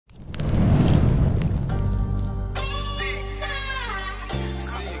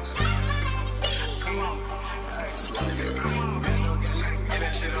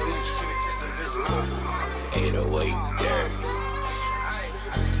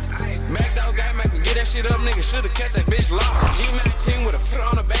that shit up, nigga should've kept that bitch locked. G19 with a foot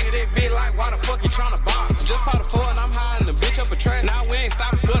on the back of that bitch, like why the fuck you tryna box? Just bought a 4 and I'm hiding the bitch up a track. Now we ain't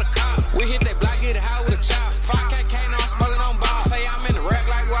stopping for the cop. We hit that block, get it high with a chop. 5KK, now I'm smoking on ball. Say I'm in the rack,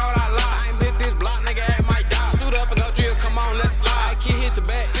 like why would I lie? I ain't bit this block, nigga at my dog. Suit up and go drill, come on, let's slide. Kid hit the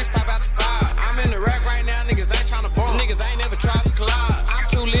back, 6 pop out the side. I'm in the rack right now, niggas ain't tryna bump. Niggas ain't never tried to collide. I'm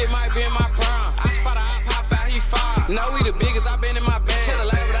too lit, might be in my prime. I spot a hop, hop out, he fire. Know we the biggest, I been in my bag. Tell the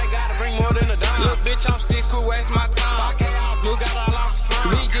label they gotta bring more than a dime. Little bitch, I'm 6, cool, waste my time. 5K all blue, got all off the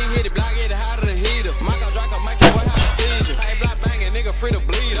slime. BG hit it, block, get it hot of the heater. Michael Draco, make your boy have a seizure. Hey, block banging, nigga free to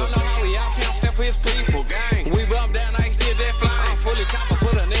bleed us. Don't know how we out, I'm step for his people, gang. We bump down, I ain't see that fly. I'm fully chopper,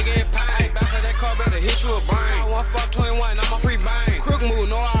 put a nigga in pain. Bounce at that car, better hit you a brain. I 1-4-21, I'm a free bang. Crook move,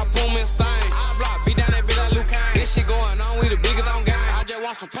 no I boom and stain. I block, beat down that bitch like Luke Kane. This shit going on, we the biggest on game. I just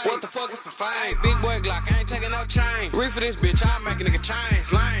want some pay. What the fuck is some fame? Big boy Glock, I ain't taking no chain. Reef for this bitch, I make a nigga change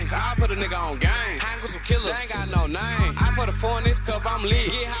lanes. I put a nigga on game. Hang with some killers, they ain't got no name. I put a 4 in this cup, I'm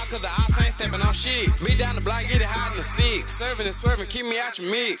lit. Get high cause the ops ain't stepping on shit. Beat down the block, get it hot in the 6. Serving and swerving, keep me out your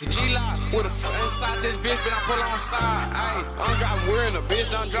mix. G-Lock with a foot inside this bitch, but I pull on side. Ayy, I'm driving weird in the bitch,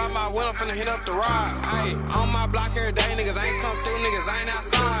 done drop my window, finna hit up the ride. Ayy, on my block every day, niggas ain't come through, niggas ain't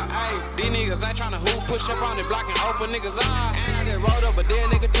outside. Ayy, these niggas ain't tryna hoop, push up on the block and open niggas' eyes. And I just rolled up, but then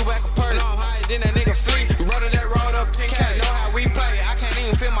nigga threw back a purse. No, I'm high, then that nigga flee. Brother that rolled up 10K, know how we play, I can't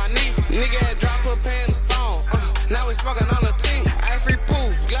even feel my knee. Nigga had drop up paying the song, now we smoking on the team. Ayy, free pool,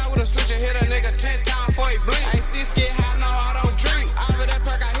 glad with a switch and hit a nigga 10 times before he blink. Ayy, 6 get high, no, I don't drink. Over that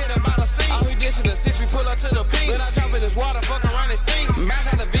perk, I hit him by the scene. Oh, we dissing the 6, we pull up to the pink. Then I jump in this water, fuck around and sink. Back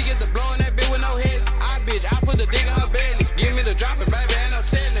at the V, get the blowing that bitch with no heads. I bitch, I put the dick in her belly. Give me the dropping, baby, ain't no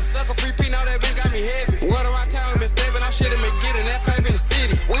telling. Sucker free P, know that bitch got me heavy. Word around town, been stepping, I'm shit and been getting that paper in the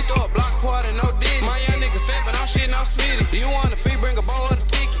city. We throw a block party, no diddy. My young nigga stepping, I'm shit, no smitty.